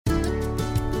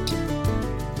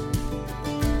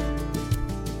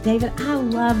David, I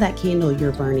love that candle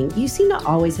you're burning. You seem to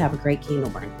always have a great candle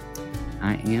burn.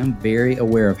 I am very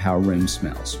aware of how a room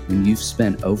smells. When you've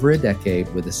spent over a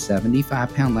decade with a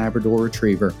 75-pound Labrador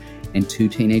Retriever and 2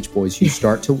 teenage boys, you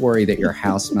start to worry that your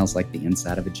house smells like the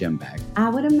inside of a gym bag. I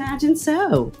would imagine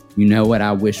so. You know what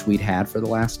I wish we'd had for the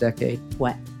last decade?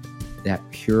 What? That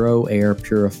Puro Air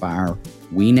purifier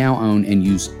we now own and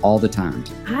use all the time.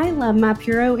 I love my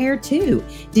Puro Air too.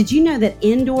 Did you know that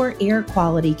indoor air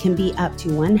quality can be up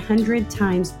to 100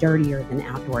 times dirtier than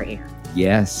outdoor air?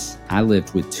 Yes, I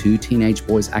lived with 2 teenage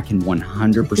boys. I can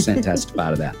 100% testify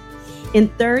to that. In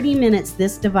 30 minutes,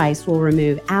 this device will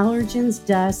remove allergens,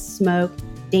 dust, smoke,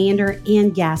 dander,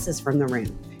 and gases from the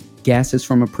room. Gases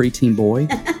from a preteen boy?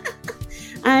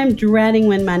 I'm dreading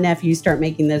when my nephews start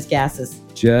making those gases.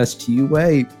 Just you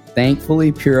wait.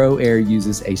 Thankfully, Puro Air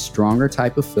uses a stronger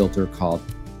type of filter called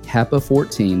HEPA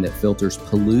 14 that filters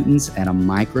pollutants at a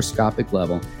microscopic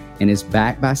level and is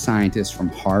backed by scientists from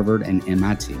Harvard and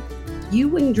MIT. You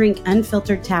wouldn't drink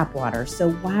unfiltered tap water,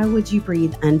 so why would you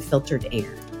breathe unfiltered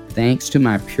air? Thanks to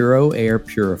my Puro Air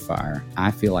purifier,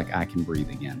 I feel like I can breathe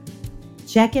again.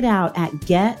 Check it out at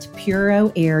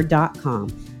getpuroair.com.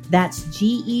 That's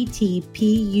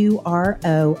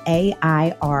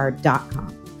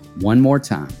GETPUROAIR.com. One more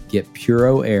time,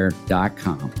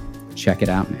 getpuroair.com. Check it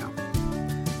out now.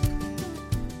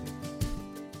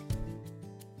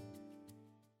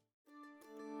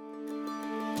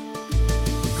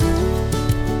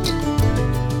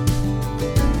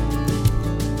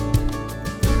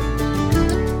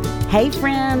 Hey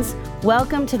friends,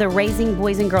 welcome to the Raising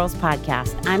Boys and Girls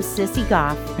podcast. I'm Sissy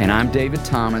Goff. And I'm David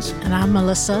Thomas. And I'm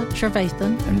Melissa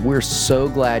Trevathan. And we're so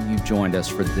glad you joined us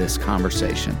for this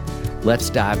conversation.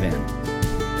 Let's dive in.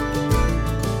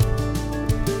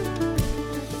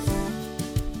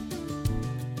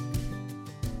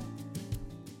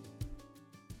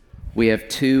 We have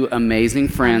 2 amazing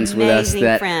friends with us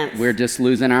that we're just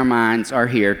losing our minds are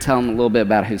here. Tell them a little bit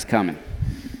about who's coming.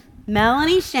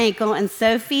 Melanie, Shankle, and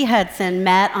Sophie Hudson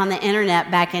met on the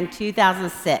internet back in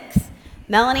 2006.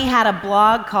 Melanie had a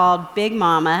blog called Big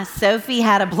Mama. Sophie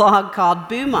had a blog called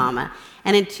Boo Mama.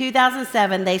 And in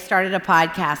 2007, they started a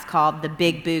podcast called The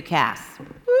Big Boo Cast.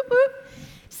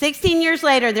 16 years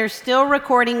later, they're still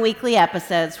recording weekly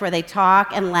episodes where they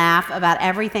talk and laugh about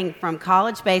everything from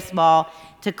college baseball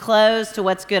to clothes to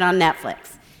what's good on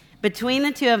Netflix. Between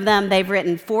the 2 of them, they've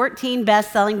written 14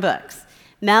 best-selling books.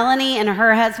 Melanie and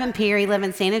her husband, Perry, live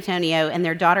in San Antonio, and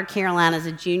their daughter, Caroline, is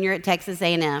a junior at Texas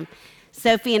A&M.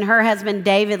 Sophie and her husband,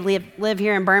 David, live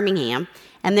here in Birmingham,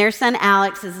 and their son,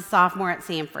 Alex, is a sophomore at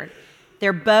Samford.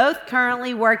 They're both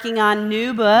currently working on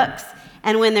new books,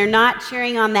 and when they're not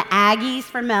cheering on the Aggies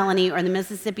for Melanie or the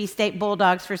Mississippi State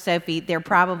Bulldogs for Sophie, they're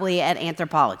probably at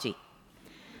anthropology,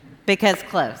 because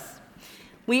close.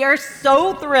 We are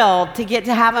so thrilled to get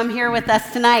to have them here with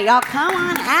us tonight. Y'all come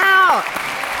on out.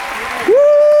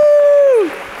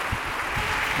 Woo!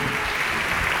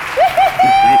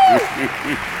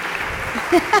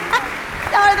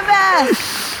 Y'all are the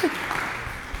best.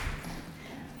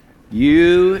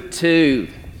 You too.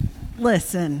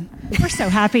 Listen, we're so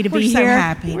happy to be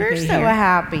here. We're so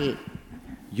happy.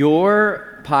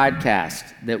 Your podcast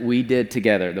that we did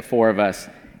together, the 4 of us,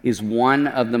 is one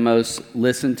of the most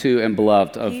listened to and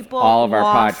beloved of all of our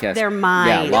podcasts. Their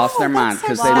mind. Yeah, lost their minds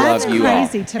because they love you all.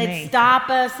 Crazy to me. They stop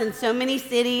us in so many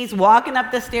cities, walking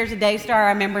up the stairs of Daystar. I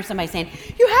remember somebody saying,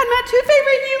 "You had my 2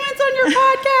 favorite humans on your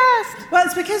podcast." Well,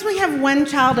 it's because we have one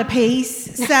child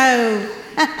apiece. So,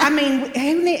 I mean,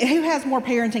 who has more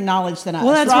parenting knowledge than us?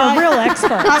 Well, that's right? We're real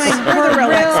experts. I mean, we're the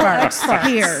real experts experts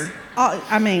here.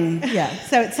 I mean, yeah.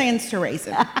 So it stands to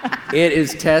reason. It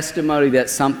is testimony that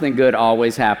something good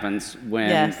always happens when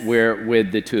Yes. we're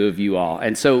with the 2 of you all.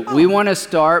 And so we want to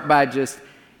start by just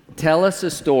tell us a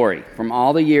story from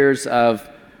all the years of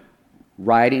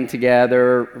writing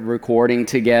together, recording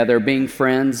together, being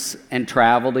friends and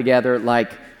travel together. Like,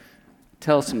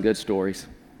 tell us some good stories.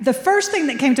 The first thing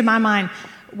that came to my mind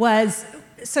was,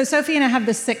 so Sophie and I have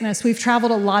this sickness. We've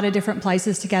traveled a lot of different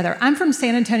places together. I'm from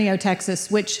San Antonio, Texas,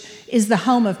 which is the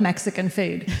home of Mexican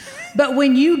food. But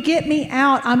when you get me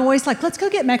out, I'm always like, let's go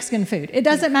get Mexican food. It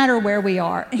doesn't matter where we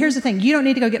are. Here's the thing. You don't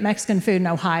need to go get Mexican food in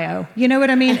Ohio. You know what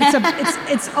I mean?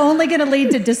 It's only going to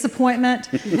lead to disappointment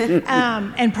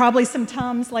and probably some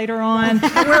Tums later on.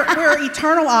 We're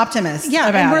eternal optimists. Yeah,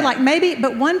 about and we're it. like, maybe,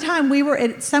 but one time we were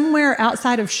at somewhere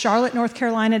outside of Charlotte, North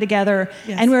Carolina together,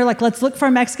 and we were like, let's look for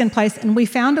a Mexican place, and we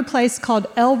found a place called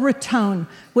El Raton,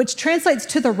 which translates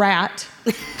to the rat.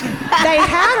 They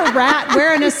had a rat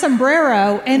wearing a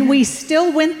sombrero, and we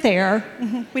still went there.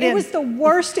 It was the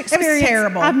worst experience. It was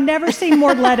terrible. I've never seen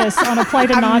more lettuce on a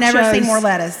plate of nachos. I've never seen more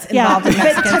lettuce involved in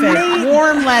Mexican food.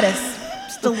 Warm lettuce.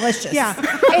 It's delicious. Yeah.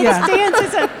 It stands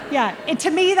as to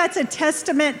me, that's a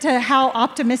testament to how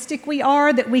optimistic we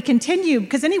are that we continue,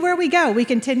 because anywhere we go, we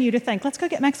continue to think, let's go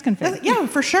get Mexican food. Yeah,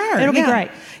 for sure. It'll be great.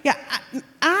 Yeah.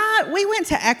 We went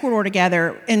to Ecuador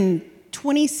together in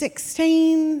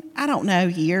 2016, I don't know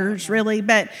years really,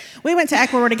 but we went to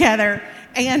Ecuador together,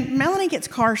 and Melanie gets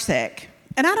car sick.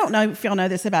 And I don't know if y'all know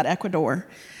this about Ecuador,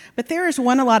 but there is a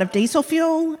lot of diesel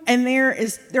fuel, and there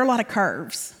are a lot of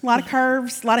curves, a lot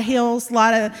of hills,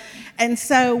 and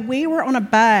so we were on a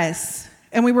bus,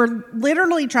 and we were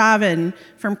literally driving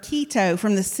from Quito,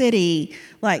 from the city,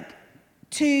 like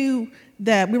we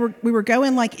were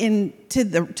going like to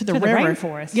the river.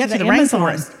 Rainforest. Yeah, to the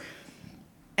rainforest.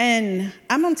 And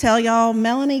I'm going to tell y'all,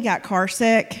 Melanie got car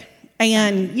sick,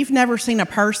 and you've never seen a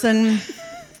person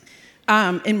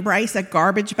embrace a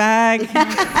garbage bag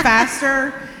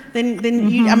faster than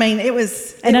you. I mean, it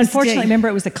was. And unfortunately, remember,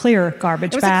 it was a clear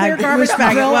garbage bag. It was a clear garbage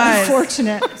bag. Real It was.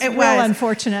 Unfortunate. It was. Real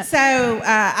unfortunate. So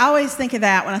I always think of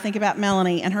that when I think about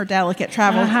Melanie and her delicate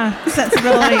travel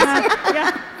sensibilities.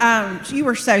 You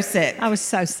were so sick. I was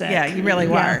so sick. Yeah, you really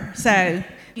were. So.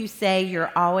 You say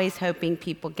you're always hoping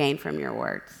people gain from your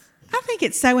words. I think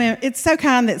it's so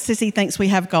kind that Sissy thinks we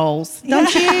have goals,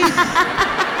 don't you?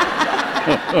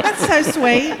 That's so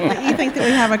sweet that you think that we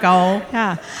have a goal.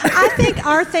 Yeah. I think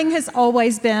our thing has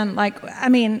always been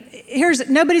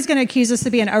nobody's going to accuse us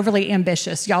of being overly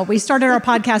ambitious, y'all. We started our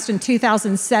podcast in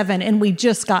 2007, and we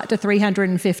just got to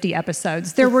 350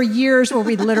 episodes. There were years where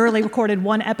we literally recorded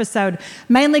one episode,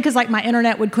 mainly because my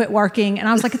internet would quit working, and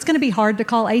I was like, it's going to be hard to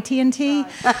call AT&T, and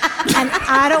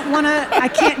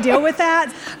I can't deal with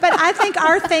that. But I think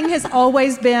our thing has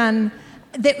always been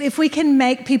that if we can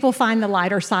make people find the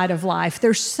lighter side of life,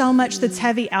 there's so much that's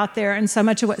heavy out there, and so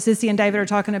much of what Sissy and David are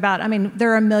talking about. I mean,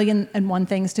 there are 1,000,001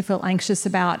 things to feel anxious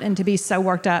about and to be so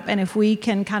worked up. And if we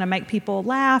can kind of make people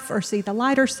laugh or see the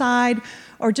lighter side,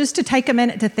 or just to take a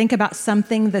minute to think about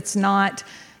something that's not,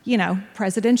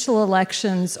 presidential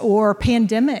elections or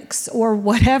pandemics or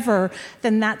whatever,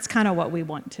 then that's kind of what we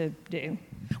want to do.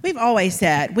 We've always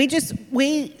said,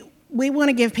 we want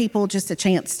to give people just a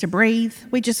chance to breathe.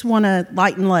 We just want to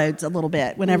lighten loads a little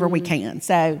bit whenever we can.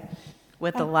 So,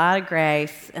 with a lot of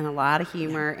grace and a lot of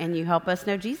humor, and you help us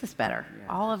know Jesus better.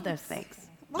 All of those things.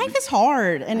 Life is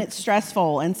hard and it's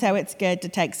stressful, and so it's good to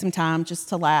take some time just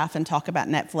to laugh and talk about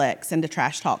Netflix and to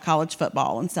trash talk college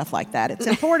football and stuff like that. It's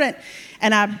important,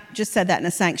 and I just said that in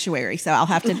a sanctuary, so I'll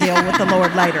have to deal with the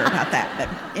Lord later about that. But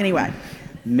anyway.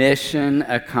 Mission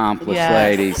accomplished,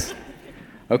 ladies.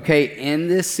 Okay, in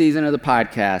this season of the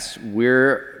podcast,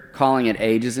 we're calling it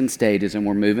Ages and Stages, and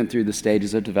we're moving through the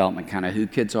stages of development, kind of who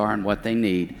kids are and what they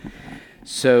need.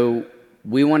 So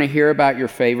we want to hear about your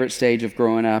favorite stage of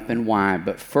growing up and why.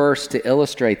 But first, to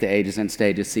illustrate the Ages and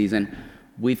Stages season,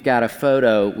 we've got a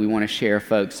photo we want to share,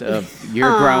 folks, of your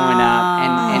growing up,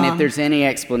 and if there's any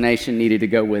explanation needed to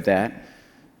go with that.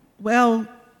 Well,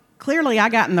 clearly I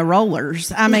got in the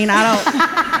rollers. I mean,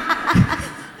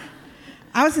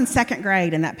 I was in second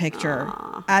grade in that picture.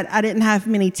 I didn't have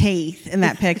many teeth in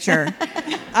that picture.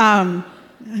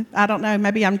 I don't know.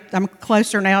 Maybe I'm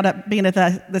closer now to being at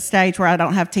the stage where I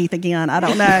don't have teeth again. I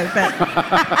don't know.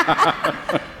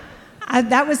 But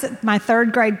that was my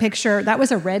third grade picture. That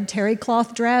was a red terry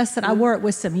cloth dress, and I wore it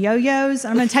with some yo-yos.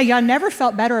 I'm going to tell you, I never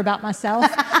felt better about myself.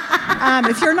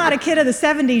 If you're not a kid of the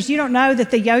 70s, you don't know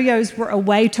that the yo-yos were a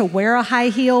way to wear a high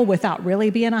heel without really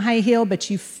being a high heel, but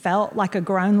you felt like a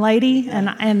grown lady.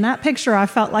 And in that picture, I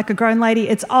felt like a grown lady.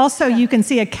 It's also, you can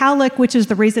see a cowlick, which is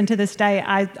the reason to this day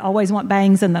I always want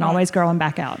bangs and then always grow them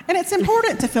back out. And it's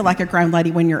important to feel like a grown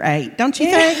lady when you're 8, don't you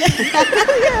think? It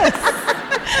really is.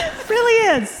 It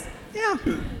really is. Yeah,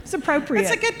 it's appropriate.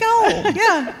 It's a good goal.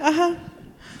 Yeah.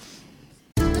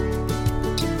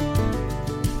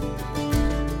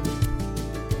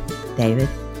 David,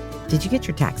 did you get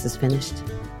your taxes finished?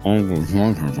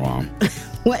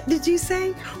 What did you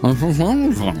say?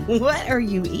 What are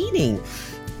you eating?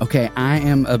 Okay, I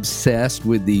am obsessed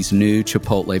with these new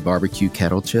Chipotle barbecue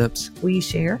kettle chips. Will you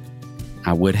share?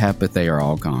 I would have, but they are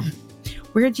all gone.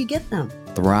 Where'd you get them?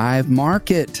 Thrive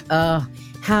Market.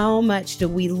 How much do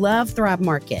we love Thrive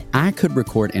Market? I could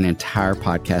record an entire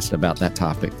podcast about that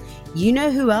topic. You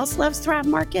know who else loves Thrive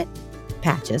Market?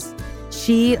 Patches.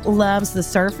 She loves the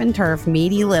surf and turf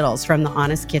meaty littles from the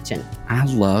Honest Kitchen. I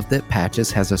love that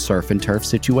Patches has a surf and turf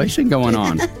situation going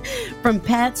on. From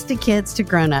pets to kids to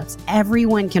grown-ups,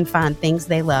 everyone can find things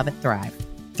they love at Thrive.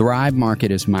 Thrive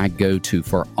Market is my go-to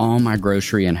for all my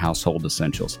grocery and household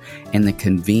essentials, and the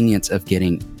convenience of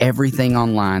getting everything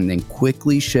online then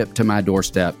quickly shipped to my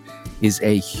doorstep is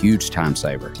a huge time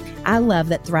saver. I love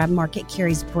that Thrive Market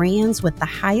carries brands with the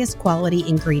highest quality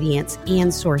ingredients and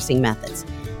sourcing methods.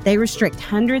 They restrict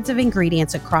hundreds of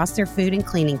ingredients across their food and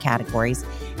cleaning categories,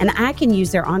 and I can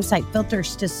use their on-site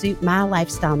filters to suit my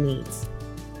lifestyle needs.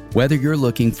 Whether you're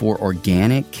looking for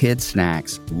organic kid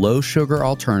snacks, low-sugar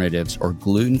alternatives, or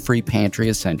gluten-free pantry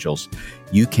essentials,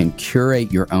 you can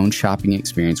curate your own shopping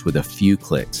experience with a few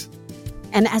clicks.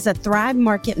 And as a Thrive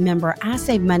Market member, I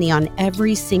save money on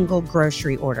every single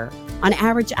grocery order. On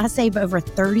average, I save over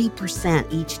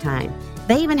 30% each time.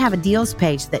 They even have a deals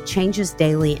page that changes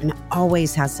daily and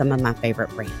always has some of my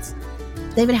favorite brands.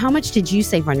 David, how much did you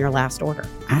save on your last order?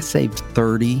 I saved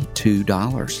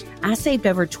 $32. I saved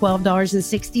over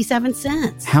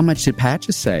 $12.67. How much did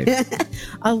Patches save?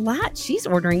 A lot. She's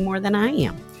ordering more than I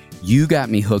am. You got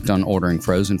me hooked on ordering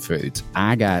frozen foods.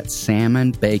 I got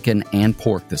salmon, bacon, and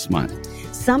pork this month.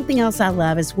 Something else I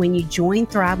love is when you join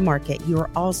Thrive Market, you are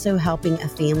also helping a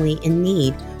family in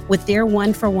need with their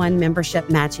one-for-one membership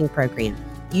matching program.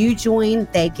 You join,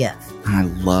 they give. I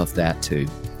love that too.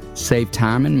 Save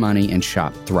time and money and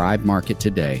shop Thrive Market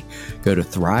today. Go to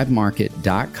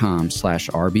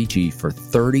thrivemarket.com/RBG for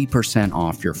 30%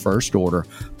 off your first order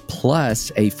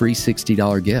plus a free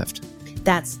 $60 gift.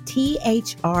 That's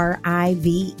THRIVE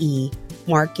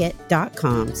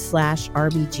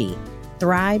market.com/RBG.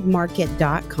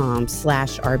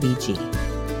 thrivemarket.com/RBG.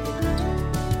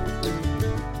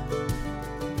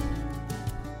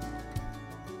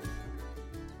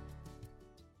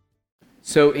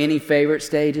 So any favorite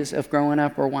stages of growing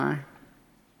up or why?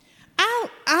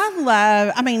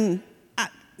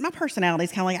 My personality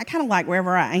is kind of like, I kind of like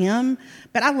wherever I am,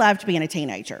 but I loved being a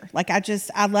teenager. Like I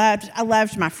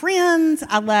loved my friends.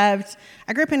 I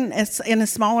grew up in a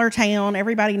smaller town.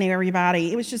 Everybody knew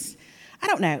everybody. It was just, I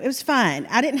don't know. It was fun.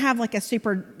 I didn't have like a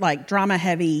super like drama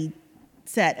heavy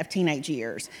set of teenage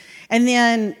years. And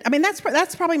then,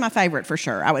 that's probably my favorite for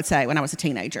sure, I would say, when I was a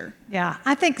teenager. Yeah,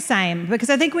 I think same. Because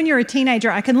I think when you're a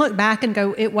teenager, I can look back and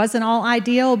go, it wasn't all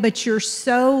ideal, but you're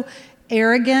so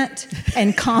arrogant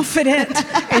and confident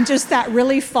in just that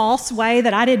really false way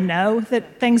that I didn't know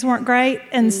that things weren't great.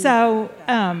 And so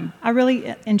I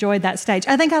really enjoyed that stage.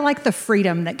 I think I like the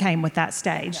freedom that came with that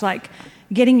stage. Like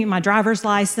getting my driver's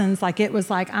license, like it was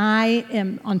like I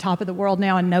am on top of the world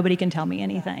now and nobody can tell me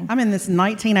anything. I'm in this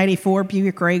 1984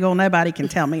 Buick Regal. Nobody can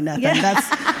tell me nothing. Yeah.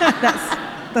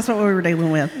 That's what we were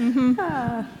dealing with.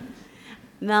 Mm-hmm.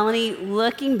 Melanie,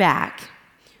 looking back,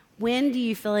 when do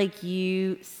you feel like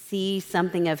you see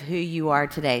something of who you are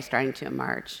today starting to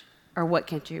emerge? Or what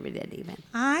contributed even?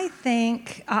 I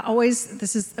think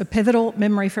this is a pivotal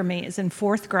memory for me, is in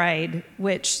 4th grade,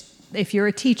 which if you're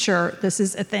a teacher, this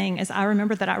is a thing, is I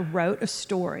remember that I wrote a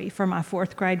story for my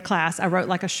 4th grade class. I wrote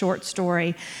like a short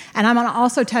story. And I'm going to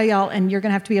also tell y'all, and you're going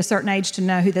to have to be a certain age to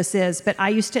know who this is, but I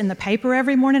used to, in the paper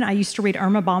every morning, I used to read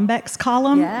Irma Bombeck's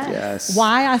column. Yes.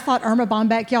 Why I thought Irma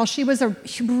Bombeck, y'all, she was a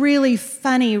really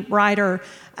funny writer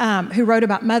who wrote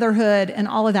about motherhood and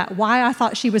all of that. Why I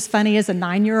thought she was funny as a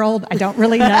 9-year-old, I don't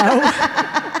really know.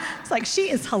 It's like, she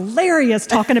is hilarious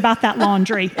talking about that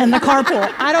laundry and the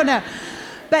carpool. I don't know.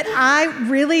 But I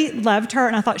really loved her,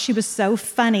 and I thought she was so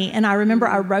funny. And I remember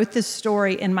I wrote this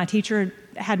story, and my teacher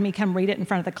had me come read it in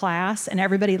front of the class, and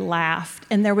everybody laughed.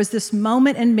 And there was this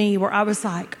moment in me where I was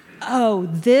like, oh,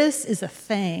 this is a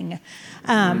thing.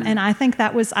 And I think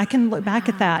that was, I can look back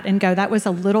at that and go, that was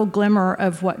a little glimmer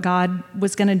of what God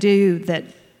was going to do that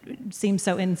seemed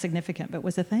so insignificant, but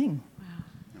was a thing. Wow.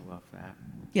 I love that.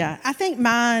 Yeah, I think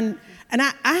mine, and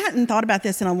I hadn't thought about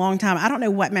this in a long time. I don't know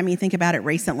what made me think about it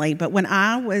recently, but when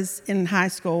I was in high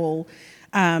school,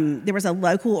 there was a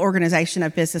local organization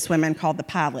of businesswomen called the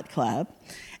Pilot Club,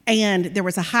 and there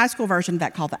was a high school version of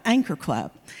that called the Anchor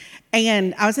Club.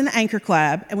 And I was in the Anchor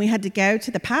Club, and we had to go to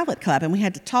the Pilot Club, and we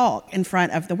had to talk in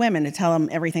front of the women to tell them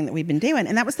everything that we'd been doing.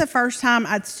 And that was the first time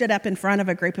I'd stood up in front of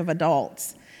a group of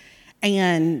adults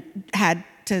and had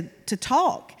to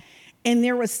talk. And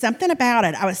there was something about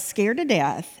it. I was scared to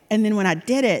death. And then when I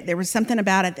did it, there was something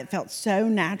about it that felt so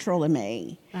natural to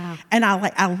me. Wow. And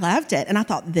I loved it. And I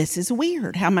thought, this is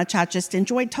weird how much I just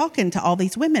enjoyed talking to all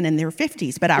these women in their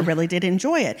 50s, but I really did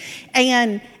enjoy it.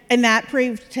 And that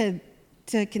proved to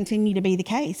continue to be the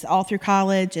case all through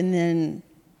college and then,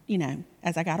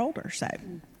 as I got older. So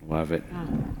love it. Wow.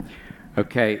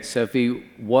 Okay, Sophie,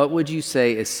 what would you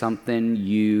say is something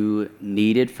you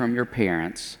needed from your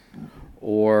parents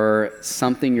or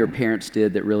something your parents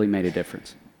did that really made a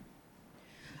difference?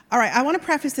 All right, I want to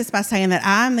preface this by saying that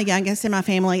I'm the youngest in my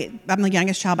family. I'm the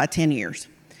youngest child by 10 years.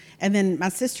 And then my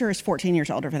sister is 14 years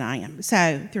older than I am.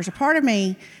 So there's a part of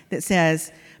me that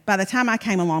says, by the time I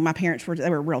came along, my parents were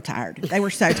real tired. They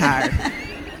were so tired.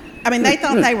 I mean, they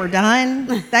thought they were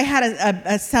done. They had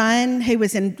a son who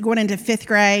was going into 5th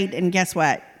grade, and guess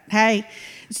what? Hey,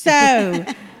 so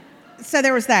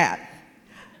there was that.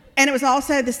 And it was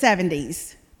also the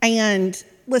 70s. And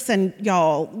listen,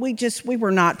 y'all, we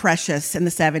were not precious in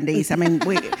the 70s. I mean,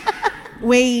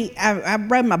 I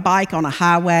rode my bike on a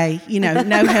highway,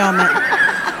 no helmet.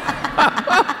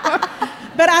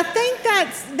 But I think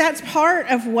that's part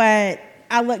of what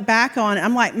I look back on.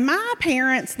 I'm like, my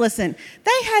parents, listen,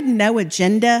 they had no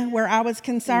agenda where I was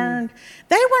concerned.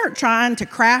 They weren't trying to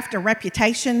craft a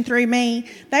reputation through me.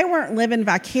 They weren't living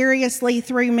vicariously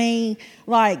through me.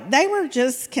 Like, they were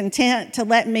just content to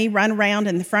let me run around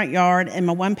in the front yard in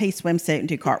my one-piece swimsuit and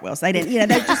do cartwheels. They didn't,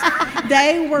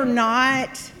 they were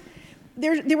not,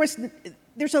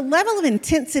 there's a level of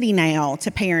intensity now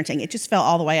to parenting. It just fell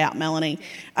all the way out, Melanie.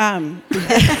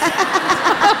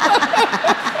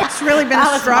 It's really been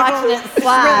a struggle.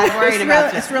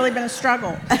 It's really been a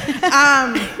struggle.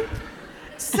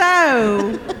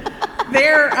 So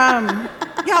there,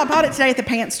 I bought it today at the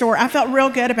pants store. I felt real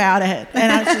good about it,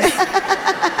 and I just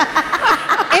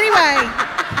anyway.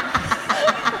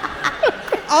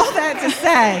 All that to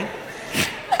say,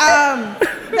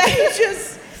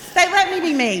 they let me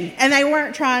be me, and they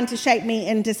weren't trying to shape me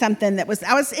into something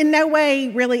I was in no way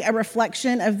really a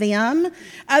reflection of them,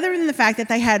 other than the fact that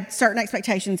they had certain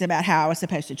expectations about how I was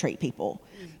supposed to treat people.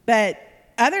 But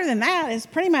other than that, it's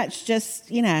pretty much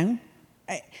just,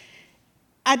 I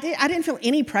didn't feel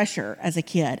any pressure as a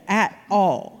kid at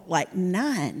all, like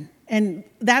none. And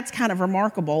that's kind of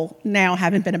remarkable now,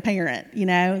 having been a parent,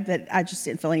 that I just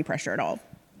didn't feel any pressure at all.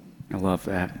 I love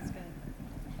that.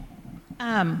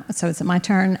 So is it my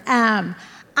turn?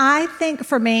 I think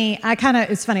for me,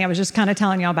 it's funny, I was just kind of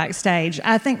telling y'all backstage,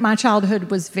 I think my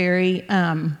childhood was very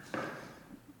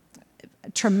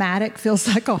traumatic, feels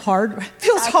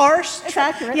harsh. It's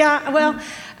accurate. Yeah, well,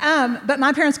 but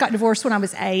my parents got divorced when I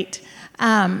was 8.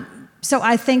 So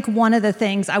I think one of the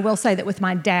things, I will say that with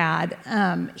my dad,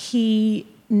 he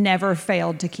never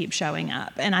failed to keep showing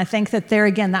up. And I think that there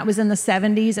again, that was in the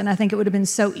 70s, and I think it would have been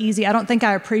so easy. I don't think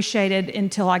I appreciated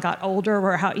until I got older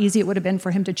or how easy it would have been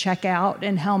for him to check out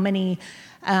and how many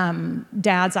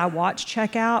dads I watched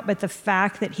check out. But the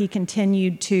fact that he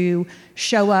continued to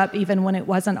show up even when it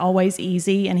wasn't always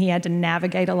easy and he had to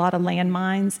navigate a lot of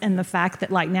landmines, and the fact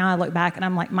that now I look back and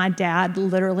I'm like, my dad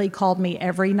literally called me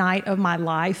every night of my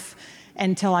life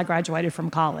until I graduated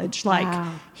from college.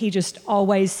 Wow. He just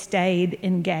always stayed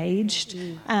engaged.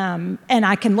 And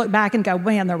I can look back and go,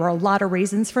 man, there were a lot of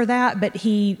reasons for that, but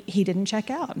he didn't check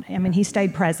out. I mean, he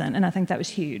stayed present, and I think that was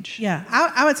huge. Yeah,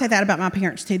 I would say that about my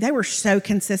parents too. They were so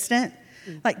consistent,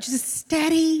 just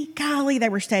steady. Golly, they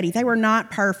were steady. They were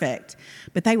not perfect,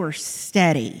 but they were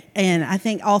steady. And I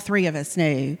think all three of us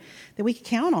knew that we could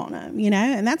count on them,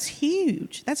 and that's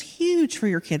huge. That's huge for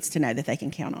your kids to know that they can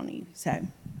count on you, so...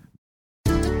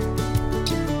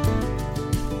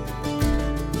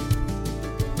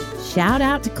 Shout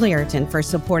out to Claritin for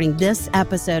supporting this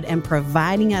episode and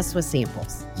providing us with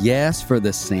samples. Yes, for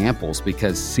the samples,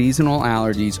 because seasonal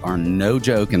allergies are no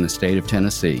joke in the state of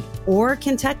Tennessee. Or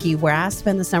Kentucky, where I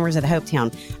spend the summers at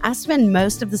Hopetown. I spend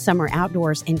most of the summer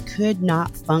outdoors and could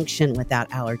not function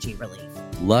without allergy relief.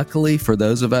 Luckily, for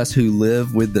those of us who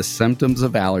live with the symptoms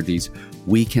of allergies,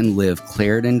 we can live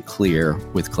Claritin Clear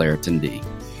with Claritin D.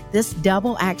 This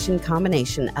double action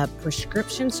combination of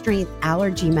prescription strength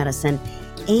allergy medicine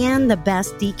and the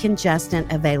best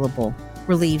decongestant available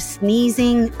relieves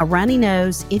sneezing, a runny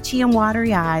nose, itchy and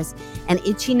watery eyes, an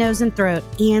itchy nose and throat,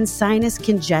 and sinus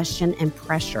congestion and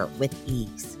pressure with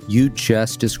ease. You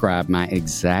just described my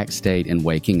exact state in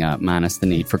waking up, minus the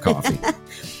need for coffee.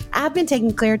 I've been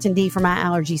taking Claritin D for my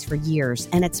allergies for years,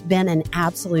 and it's been an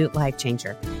absolute life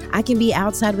changer. I can be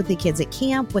outside with the kids at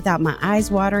camp without my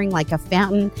eyes watering like a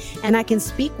fountain, and I can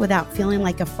speak without feeling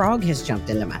like a frog has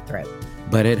jumped into my throat.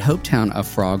 But at Hopetown, a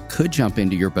frog could jump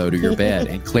into your boat or your bed,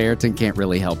 and Claritin can't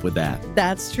really help with that.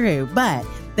 That's true, but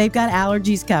they've got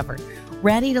allergies covered.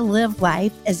 Ready to live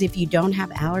life as if you don't have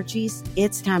allergies?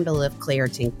 It's time to live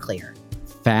Claritin Clear.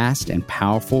 Fast and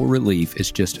powerful relief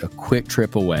is just a quick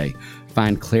trip away.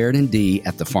 Find Claritin D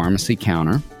at the pharmacy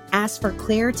counter. Ask for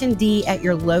Claritin D at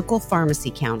your local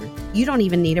pharmacy counter. You don't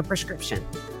even need a prescription.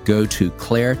 Go to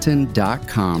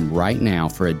Claritin.com right now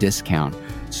for a discount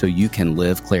so you can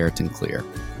live Claritin Clear.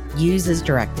 Use as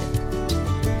directed.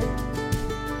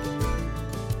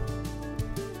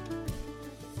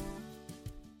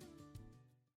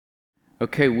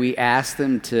 Okay, we asked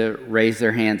them to raise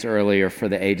their hands earlier for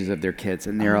the ages of their kids,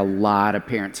 and there are a lot of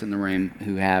parents in the room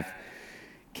who have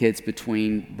kids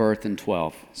between birth and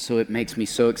 12. So it makes me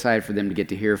so excited for them to get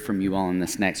to hear from you all in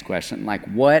this next question. Like,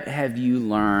 what have you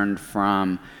learned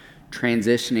from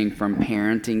transitioning from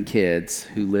parenting kids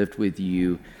who lived with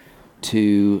you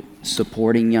to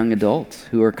supporting young adults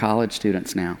who are college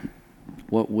students now?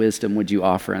 What wisdom would you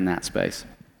offer in that space?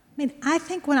 I mean, I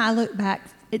think when I look back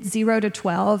at 0 to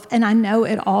 12, and I know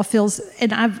it all feels,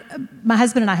 and my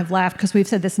husband and I have laughed because we've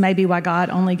said this may be why God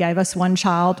only gave us one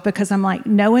child, because I'm like,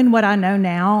 knowing what I know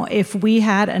now, if we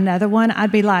had another one,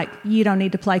 I'd be like, you don't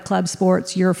need to play club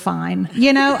sports, you're fine.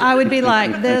 You know, I would be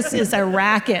like, this is a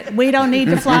racket. We don't need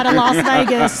to fly to Las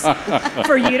Vegas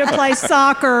for you to play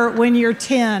soccer when you're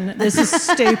 10. This is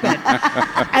stupid.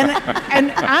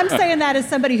 And I'm saying that as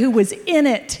somebody who was in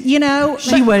it, you know.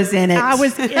 She was in it. I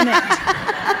was in it.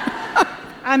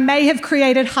 I may have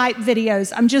created hype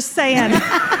videos. I'm just saying.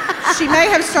 She may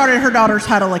have started her daughter's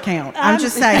Huddle account. I'm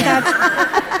just saying.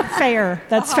 That's fair.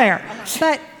 That's fair.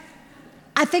 But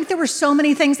I think there were so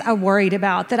many things I worried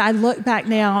about that I look back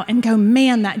now and go,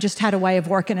 man, that just had a way of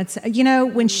working. It's, you know,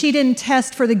 when she didn't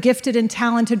test for the gifted and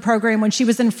talented program when she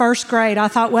was in first grade, I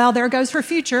thought, well, there goes her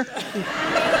future.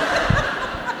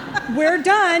 We're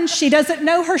done. She doesn't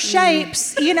know her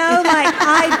shapes. You know, like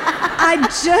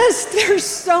there's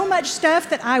so much stuff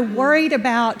that I worried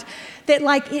about that,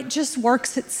 like, it just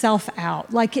works itself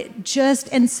out. Like,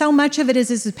 and so much of it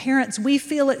is, as parents, we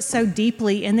feel it so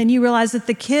deeply. And then you realize that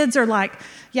the kids are like,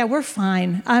 yeah, we're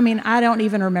fine. I mean, I don't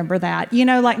even remember that. You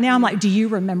know, like now I'm like, do you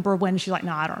remember when? She's like,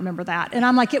 no, I don't remember that. And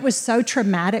I'm like, it was so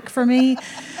traumatic for me.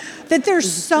 That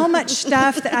there's so much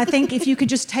stuff that I think if you could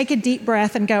just take a deep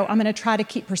breath and go, I'm going to try to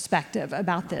keep perspective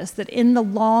about this, that in the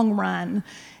long run,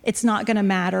 it's not going to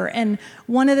matter. And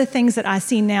one of the things that I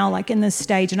see now, like in this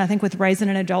stage, and I think with raising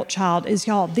an adult child, is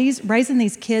raising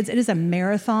these kids, it is a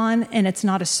marathon and it's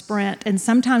not a sprint. And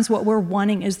sometimes what we're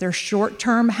wanting is their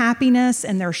short-term happiness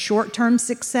and their short-term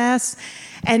success.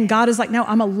 And God is like, no,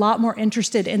 I'm a lot more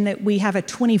interested in that we have a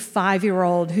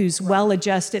 25-year-old who's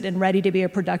well-adjusted and ready to be a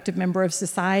productive member of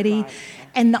society. Right.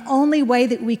 And the only way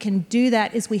that we can do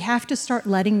that is we have to start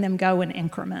letting them go in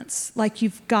increments. Like,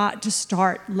 you've got to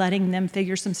start letting them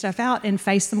figure some stuff out and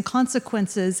face some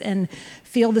consequences and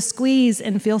feel the squeeze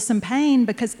and feel some pain,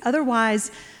 because otherwise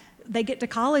they get to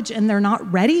college and they're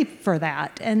not ready for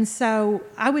that. And so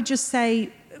I would just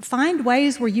say, find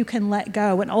ways where you can let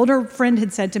go. An older friend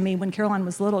had said to me when Caroline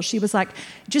was little, she was like,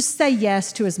 just say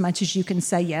yes to as much as you can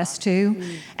say yes to.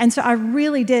 And so I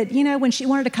really did. You know, when she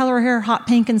wanted to color her hair hot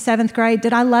pink in 7th grade,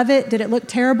 did I love it? Did it look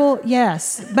terrible?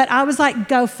 Yes. But I was like,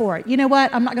 go for it. You know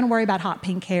what? I'm not going to worry about hot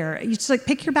pink hair. You just like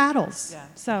pick your battles. Yeah.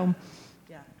 So.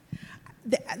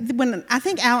 When I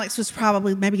think Alex was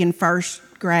probably maybe in first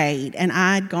grade, and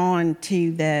I'd gone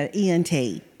to the ENT,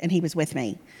 and he was with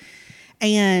me.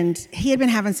 And he had been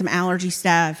having some allergy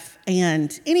stuff.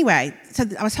 And anyway, so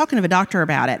I was talking to the doctor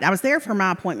about it. I was there for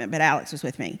my appointment, but Alex was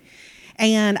with me.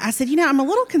 And I said, you know, I'm a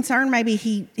little concerned maybe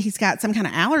he's got some kind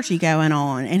of allergy going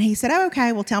on. And he said, oh,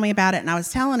 okay, well, tell me about it. And I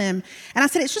was telling him, and I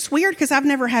said, it's just weird because I've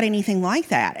never had anything like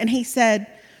that. And he said,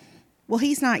 well,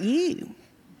 he's not you.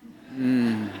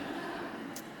 And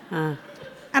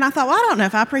I thought, well, I don't know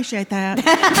if I appreciate that.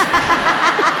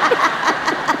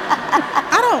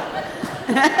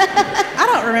 I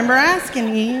don't remember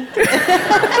asking you.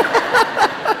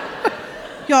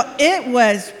 Y'all, it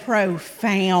was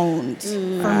profound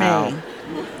for me.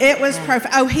 It was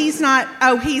profound. Oh, he's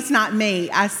not me.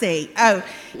 I see. Oh,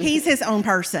 he's his own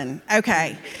person.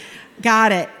 Okay.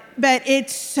 Got it. But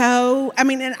it's so, I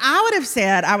mean, and I would have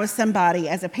said I was somebody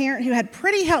as a parent who had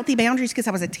pretty healthy boundaries because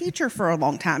I was a teacher for a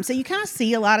long time. So you kind of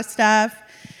see a lot of stuff.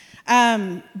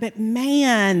 But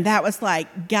man, that was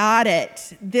like, got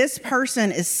it. This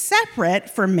person is separate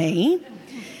from me.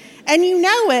 And you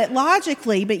know it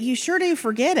logically, but you sure do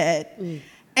forget it.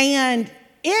 And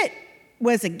it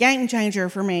was a game changer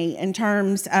for me in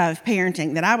terms of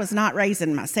parenting, that I was not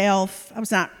raising myself. I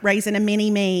was not raising a mini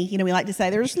me. You know, we like to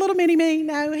say there's little mini me.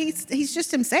 No, he's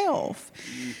just himself.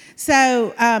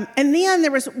 So, and then there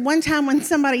was one time when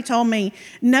somebody told me,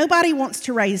 nobody wants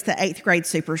to raise the 8th grade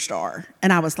superstar.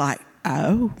 And I was like,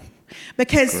 oh,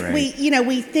 because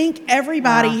we think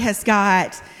everybody has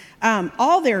got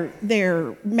all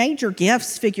their major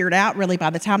gifts figured out really by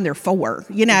the time they're 4.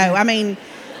 You know, I mean,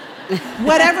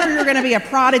 whatever you're going to be a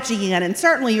prodigy in, and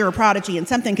certainly you're a prodigy in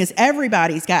something because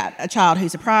everybody's got a child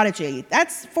who's a prodigy.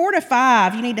 That's 4 to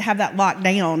 5. You need to have that locked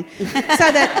down so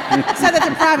that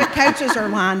the private coaches are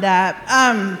lined up.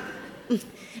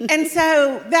 And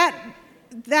so that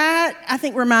that, I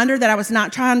think, reminder that I was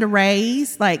not trying to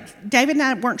raise, like, David and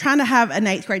I weren't trying to have an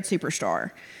 8th grade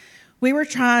superstar. We were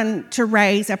trying to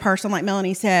raise a person, like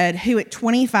Melanie said, who at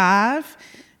 25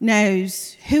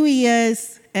 knows who he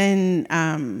is and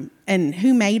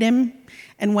who made him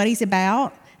and what he's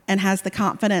about, and has the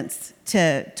confidence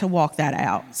to walk that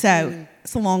out. So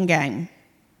it's a long game,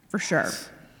 for sure.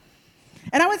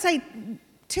 And I would say,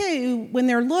 too, when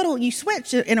they're little, you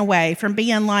switch in a way from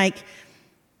being like,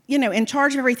 in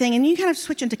charge of everything, and you kind of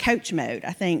switch into coach mode,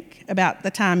 I think, about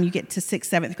the time you get to 6th,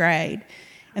 7th grade.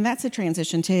 And that's a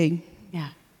transition, too. Yeah.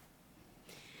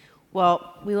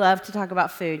 Well, we love to talk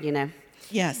about food,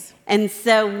 Yes. And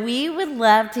so we would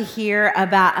love to hear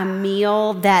about a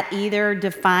meal that either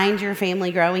defined your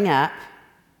family growing up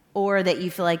or that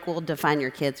you feel like will define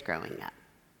your kids growing up.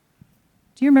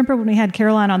 Do you remember when we had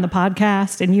Caroline on the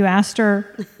podcast and you asked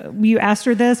her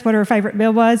this, what her favorite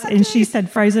meal was, and she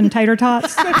said frozen tater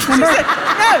tots? Remember?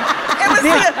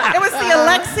 It was the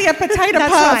Alexia potato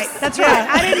puffs. That's right.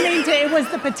 I didn't mean to. It was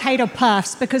the potato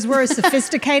puffs, because we're a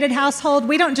sophisticated household.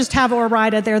 We don't just have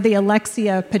Orida, they're the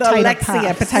Alexia potato puffs.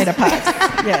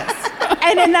 Yes.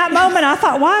 And in that moment, I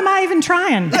thought, why am I even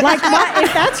trying? Like, why,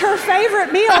 if that's her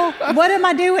favorite meal, what am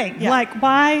I doing? Yeah. Like,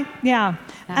 why? Yeah.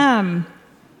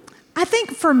 I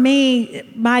think for me,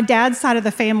 my dad's side of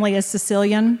the family is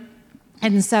Sicilian.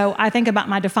 And so I think about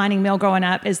my defining meal growing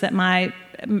up is that my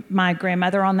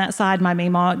grandmother on that side, my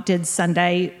Mima, did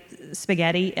Sunday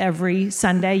spaghetti every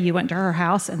Sunday. You went to her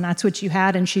house and that's what you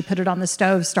had. And she put it on the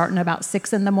stove starting about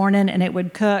 6 a.m. and it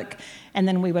would cook. And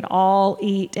then we would all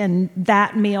eat. And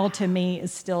that meal to me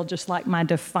is still just like my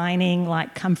defining,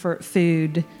 like, comfort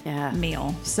food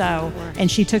meal. So, and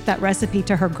she took that recipe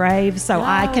to her grave. So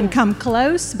I can come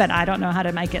close, but I don't know how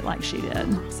to make it like she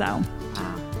did. So,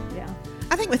 yeah.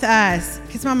 I think with us,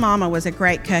 because my mama was a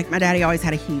great cook, my daddy always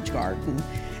had a huge garden.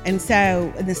 And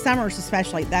so in the summers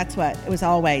especially, it was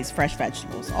always fresh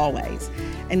vegetables, always.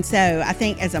 And so I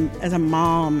think as a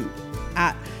mom,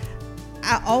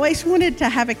 I always wanted to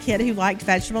have a kid who liked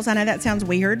vegetables. I know that sounds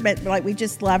weird, but like, we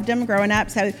just loved them growing up.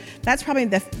 So that's probably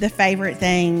the favorite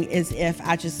thing, is if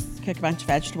I just cook a bunch of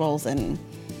vegetables, and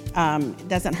it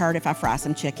doesn't hurt if I fry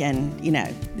some chicken.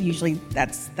 Usually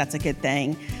that's a good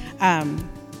thing.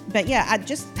 But yeah,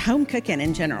 just home cooking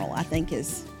in general, I think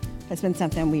has been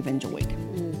something we've enjoyed.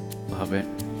 Love it.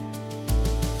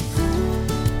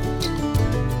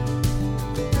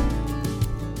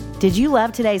 Did you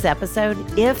love today's episode?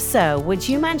 If so, would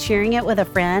you mind sharing it with a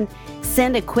friend?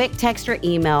 Send a quick text or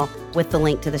email with the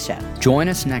link to the show. Join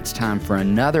us next time for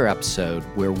another episode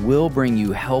where we'll bring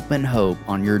you help and hope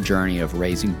on your journey of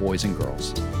raising boys and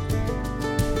girls.